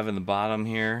what we have in the bottom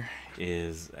here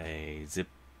is a zip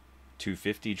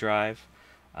 250 drive.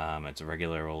 It's a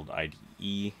regular old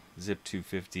IDE zip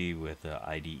 250 with a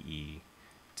IDE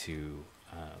to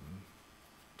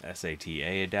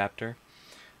SATA adapter.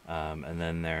 And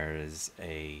then there is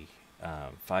a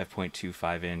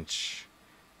 5.25 inch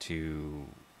to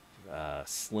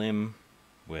slim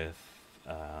with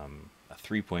a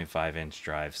 3.5 inch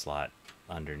drive slot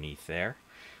underneath there.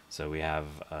 So we have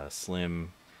a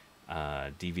slim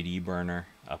DVD burner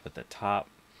up at the top,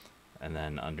 and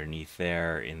then underneath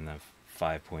there in the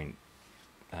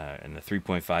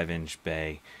 3.5 inch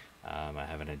bay, I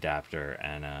have an adapter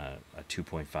and a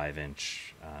 2.5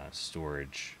 inch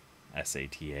storage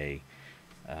SATA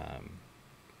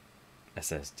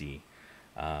SSD,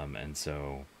 and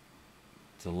so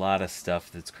it's a lot of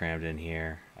stuff that's crammed in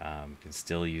here. Can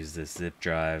still use this zip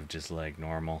drive just like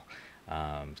normal.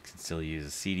 Can still use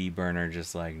a CD burner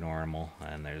just like normal,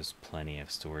 and there's plenty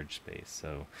of storage space.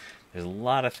 So there's a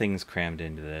lot of things crammed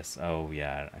into this. Oh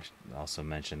yeah, I should also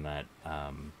mention that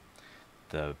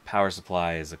the power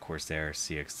supply is a Corsair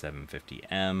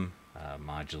CX750M,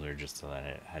 modular, just so that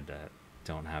it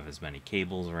don't have as many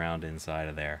cables around inside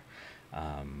of there.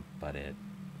 But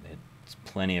it's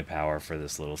plenty of power for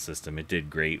this little system. It did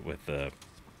great with the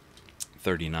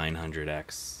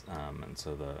 3900X, and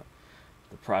so the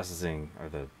processing or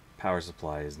the power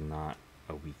supply is not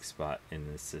a weak spot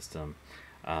in this system.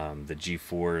 The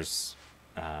G4s,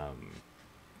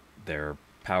 their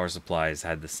power supplies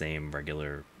had the same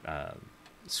regular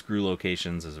screw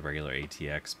locations as a regular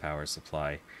ATX power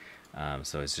supply,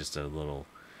 so it's just a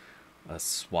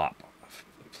swap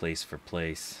place for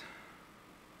place.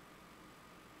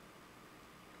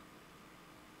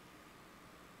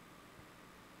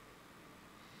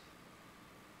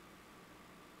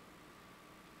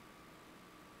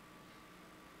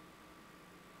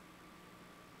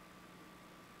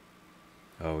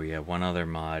 Oh yeah, one other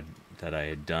mod that I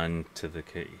had done to the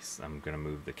case, I'm going to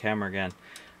move the camera again.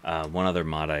 One other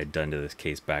mod I had done to this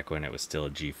case back when it was still a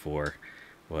G4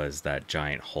 was that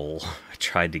giant hole. I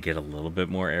tried to get a little bit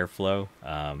more airflow,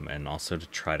 and also to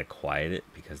try to quiet it,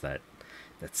 because that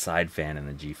side fan in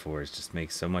the G4s just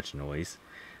makes so much noise.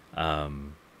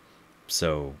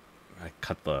 So I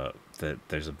cut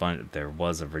there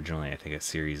was originally, I think, a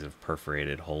series of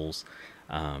perforated holes,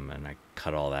 and I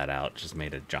cut all that out, just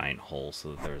made a giant hole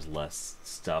so that there was less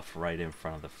stuff right in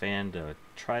front of the fan to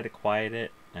try to quiet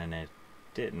it, and it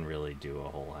didn't really do a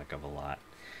whole heck of a lot,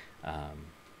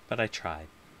 but I tried.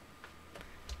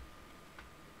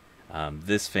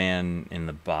 This fan in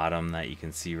the bottom that you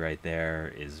can see right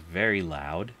there is very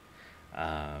loud,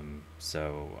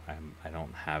 so I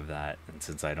don't have that, and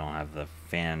since I don't have the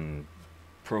fan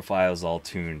profiles all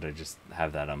tuned, I just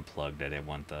have that unplugged. I didn't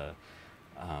want the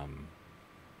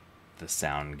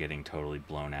sound getting totally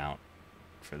blown out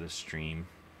for the stream.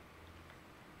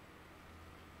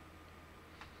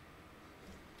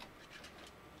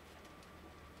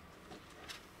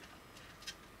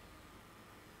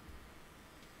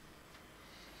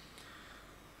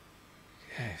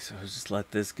 Okay, so just let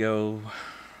this go.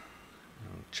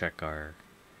 We'll check our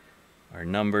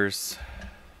numbers.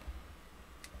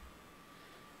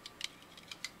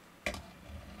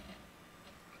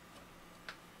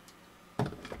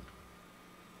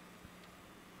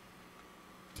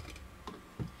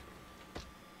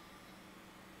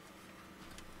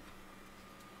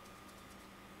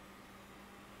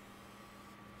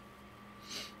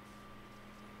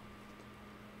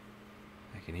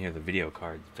 I can hear the video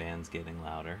card fans getting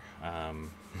louder.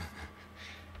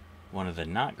 One of the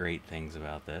not great things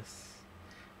about this,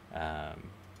 if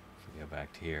we go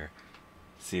back to here,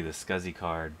 see the SCSI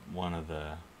card, one of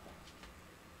the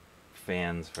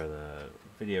fans for the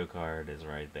video card is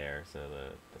right there, so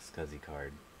the SCSI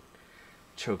card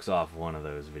chokes off one of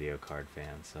those video card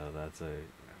fans, so that's a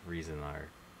reason our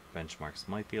benchmarks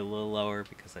might be a little lower,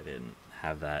 because I didn't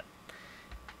have the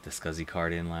SCSI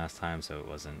card in last time, so it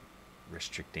wasn't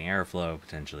restricting airflow,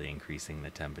 potentially increasing the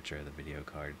temperature of the video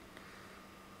card.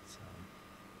 So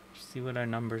see what our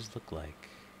numbers look like.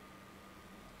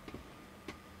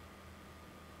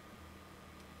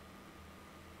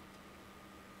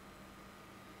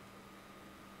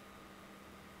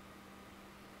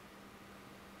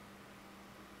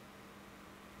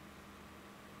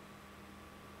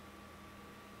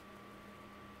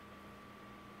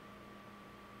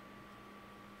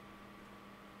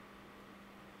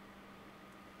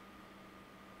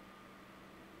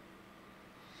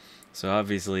 So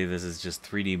obviously this is just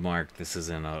 3D mark. This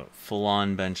isn't a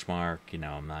full-on benchmark. You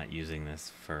know, I'm not using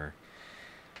this for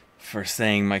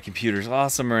saying my computer's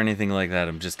awesome or anything like that.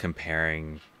 I'm just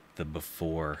comparing the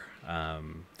before,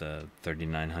 the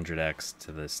 3900X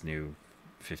to this new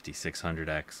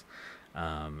 5600X.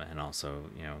 And also,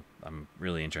 you know, I'm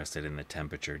really interested in the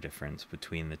temperature difference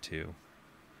between the two.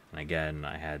 And again,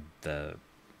 I had the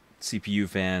CPU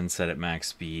fan set at max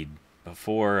speed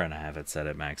before, and I have it set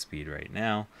at max speed right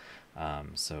now.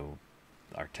 So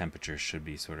our temperatures should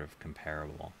be sort of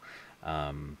comparable.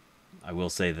 I will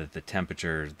say that the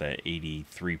temperature, the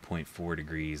 83.4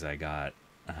 degrees I got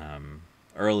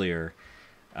earlier,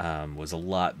 was a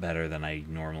lot better than I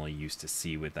normally used to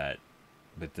see with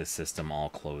this system all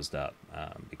closed up.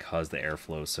 Because the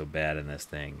airflow is so bad in this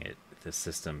thing, the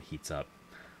system heats up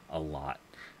a lot.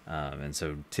 And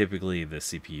so typically the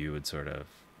CPU would sort of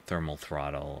thermal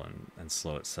throttle and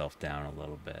slow itself down a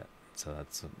little bit. So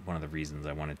that's one of the reasons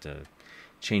I wanted to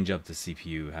change up the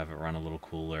CPU, have it run a little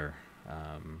cooler.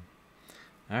 All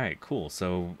right, cool.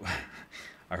 So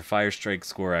our Firestrike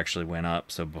score actually went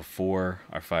up. So before,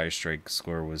 our Firestrike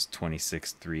score was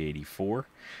 26,384.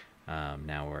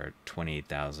 Now we're at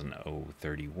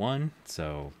 28,031.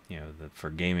 So, you know, for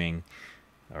gaming,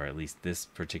 or at least this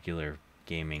particular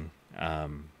gaming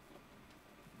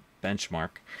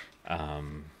benchmark,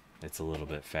 it's a little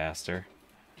bit faster.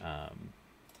 And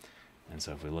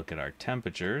so if we look at our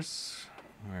temperatures,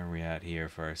 where are we at here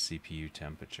for our CPU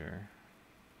temperature?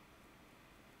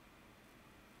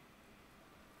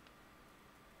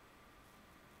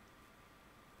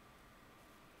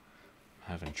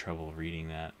 I'm having trouble reading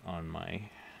that on my,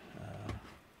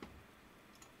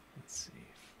 let's see.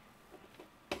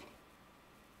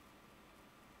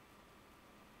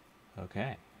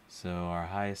 Okay, so our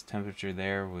highest temperature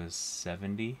there was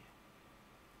 70.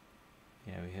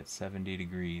 Yeah, we hit 70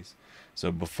 degrees.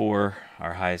 So before,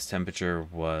 our highest temperature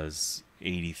was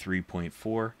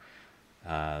 83.4.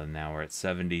 Now we're at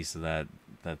 70, so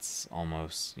that's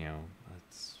almost, you know,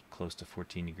 that's close to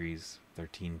 14 degrees,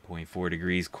 13.4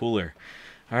 degrees cooler.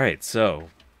 All right, so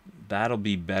that'll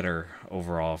be better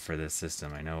overall for this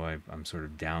system. I know I'm sort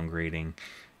of downgrading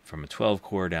from a 12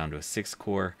 core down to a 6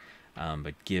 core,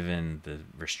 but given the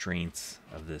restraints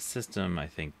of this system, I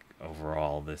think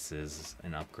overall this is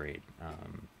an upgrade.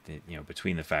 You know,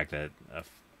 between the fact that a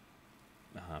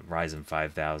Ryzen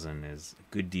 5000 is a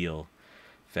good deal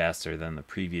faster than the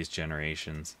previous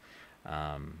generations,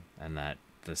 and that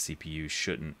the CPU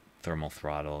shouldn't thermal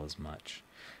throttle as much.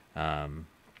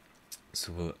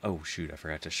 So, oh shoot, I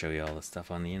forgot to show you all the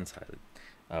stuff on the inside.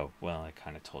 Oh, well, I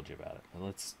kind of told you about it. But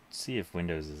let's see if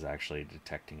Windows is actually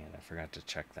detecting it. I forgot to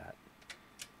check that.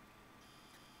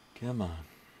 Come on.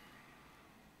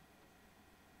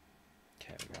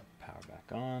 Okay, we got power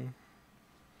back on.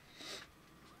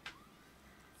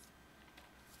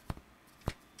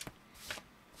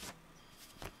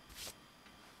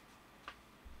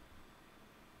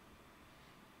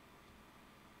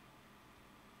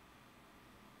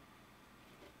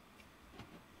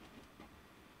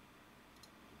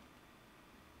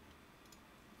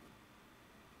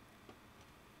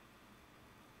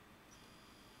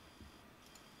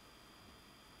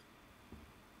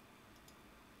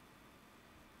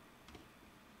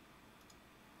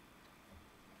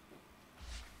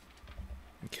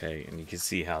 Okay, and you can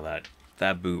see how that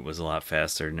boot was a lot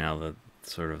faster now that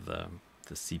sort of the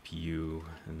CPU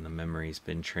and the memory's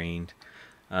been trained.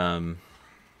 Oh,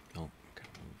 gotta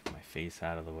move my face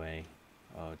out of the way.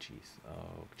 Oh jeez.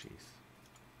 Oh jeez.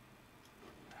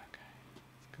 Okay,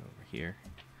 let's go over here.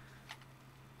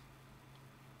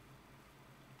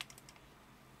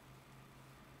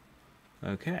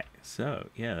 Okay, so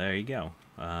yeah, there you go.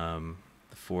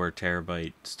 The 4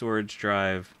 terabyte storage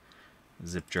drive,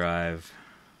 zip drive.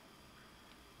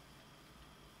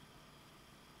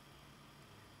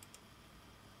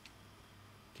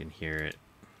 You can hear it.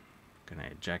 I'm gonna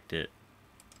eject it.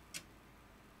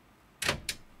 There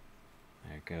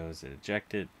it goes. It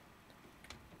ejected.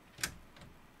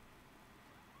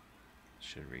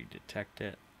 Should redetect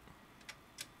it.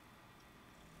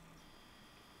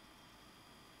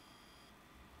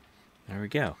 There we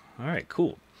go. All right,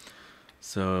 cool.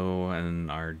 So,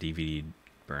 and our DVD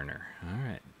burner. All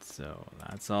right, so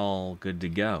that's all good to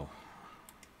go.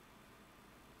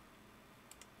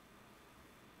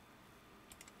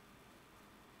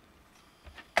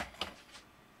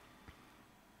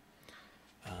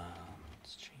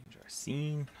 Let's change our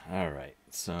scene. All right,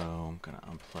 so I'm gonna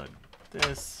unplug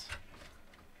this.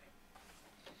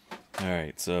 All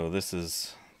right, so this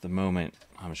is the moment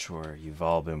I'm sure you've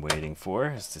all been waiting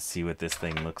for, is to see what this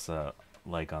thing looks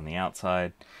like on the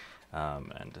outside,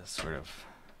 and to sort of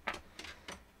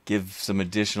give some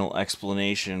additional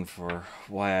explanation for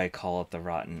why I call it the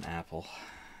rotten apple.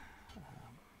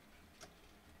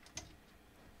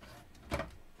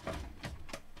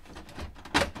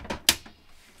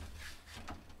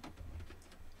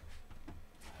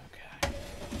 Okay.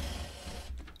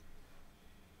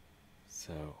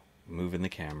 So, moving the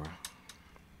camera.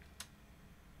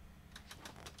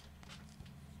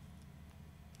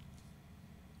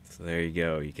 So there you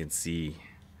go. You can see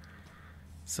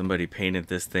somebody painted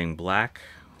this thing black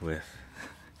with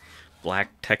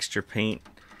black texture paint.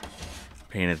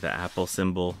 Painted the Apple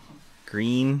symbol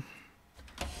green.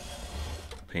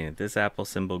 Painted this Apple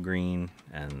symbol green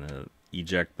and the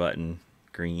eject button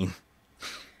green.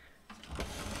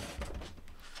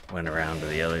 Went around to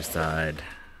the other side.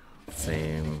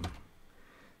 Same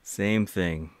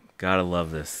thing. Gotta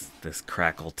love this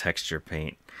crackle texture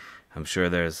paint. I'm sure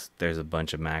there's a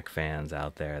bunch of Mac fans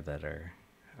out there that are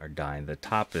dying. The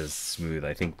top is smooth.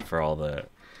 I think for all the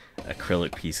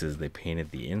acrylic pieces they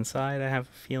painted the inside, I have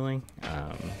a feeling.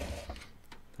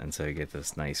 And so you get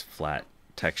this nice flat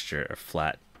texture, or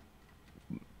flat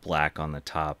black on the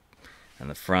top and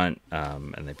the front,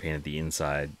 and they painted the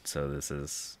inside, so this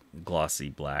is glossy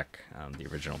black. The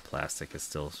original plastic is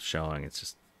still showing. It's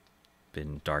just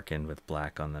been darkened with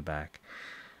black on the back.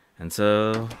 And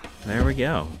so there we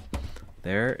go.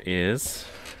 There is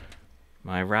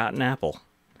my rotten apple.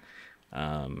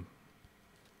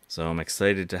 So I'm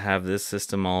excited to have this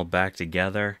system all back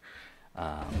together.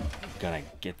 I'm gonna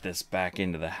get this back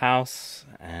into the house,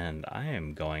 and I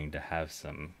am going to have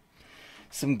some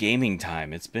gaming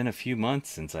time. It's been a few months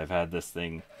since I've had this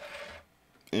thing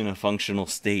in a functional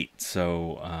state.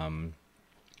 So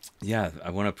yeah, I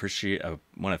want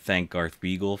to thank Garth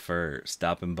Beagle for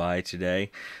stopping by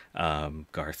today.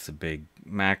 Garth's a big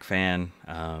Mac fan,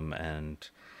 and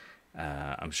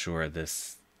I'm sure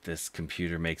this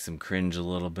computer makes him cringe a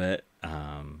little bit,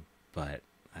 but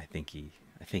I think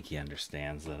he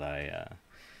understands that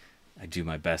I do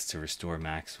my best to restore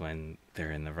Macs when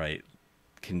they're in the right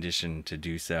condition to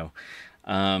do so.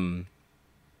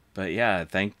 But yeah,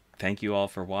 thank you all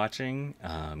for watching.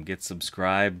 Get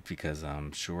subscribed, because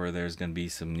I'm sure there's going to be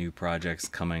some new projects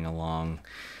coming along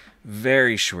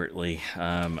very shortly.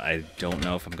 I don't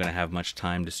know if I'm going to have much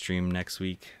time to stream next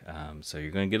week, so you're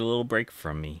going to get a little break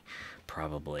from me,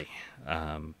 probably.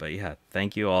 But yeah,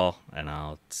 thank you all, and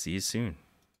I'll see you soon.